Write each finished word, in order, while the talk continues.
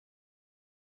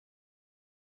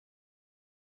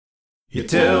You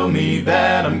tell me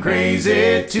that I'm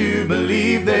crazy to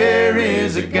believe there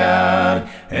is a God,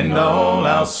 and all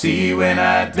I'll see when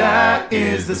I die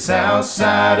is the south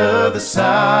side of the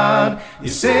sod. You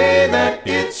say that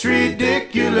it's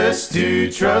ridiculous to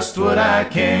trust what I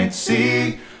can't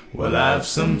see. Well, I've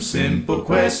some simple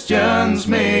questions,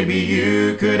 maybe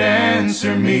you could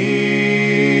answer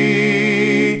me.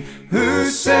 Who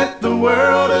set the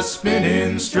world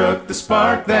a-spinning, struck the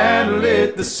spark that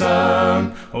lit the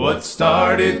sun? What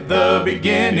started the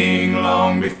beginning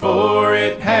long before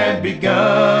it had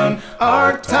begun?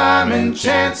 Are time and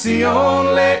chance the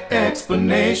only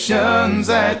explanations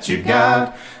that you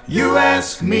got? You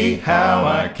ask me how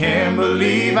I can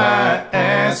believe, I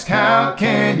ask how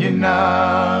can you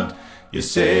not? You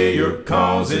say your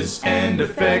causes and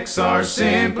effects are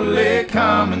simply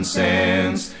common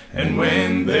sense, and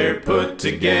when they're put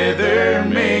together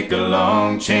make a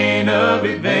long chain of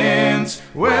events.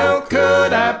 Well,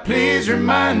 could I please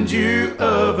remind you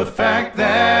of a fact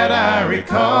that I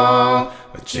recall?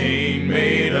 A chain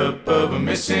made up of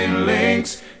missing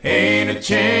links ain't a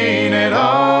chain at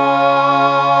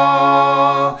all.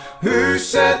 Who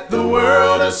set the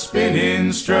world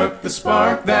a-spinning, struck the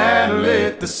spark that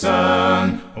lit the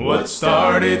sun? What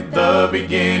started the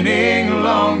beginning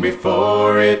long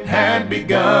before it had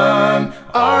begun?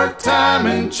 Are time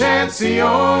and chance the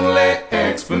only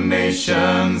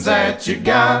explanations that you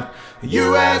got?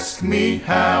 You ask me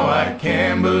how I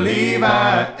can believe,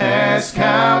 I ask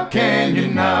how can you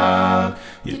not?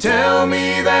 You tell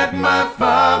me that my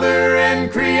Father and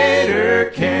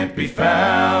Creator can't be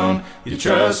found. You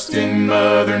trust in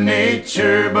Mother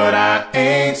Nature, but I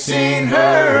ain't seen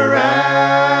her around.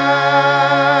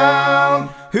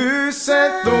 Who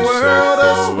set the world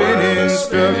a-spinning,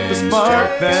 struck the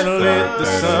spark that lit the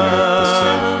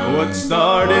sun? What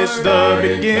started the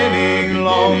beginning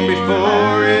long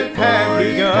before it had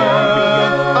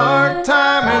begun? Are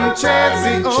time and chance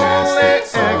the only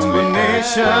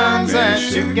explanations that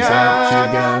you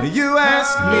got? You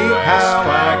ask me how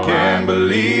I can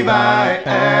believe, I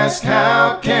ask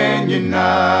how can you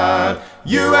not?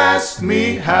 You ask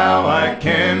me how I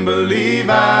can believe,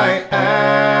 I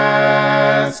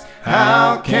ask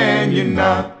how can you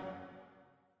not?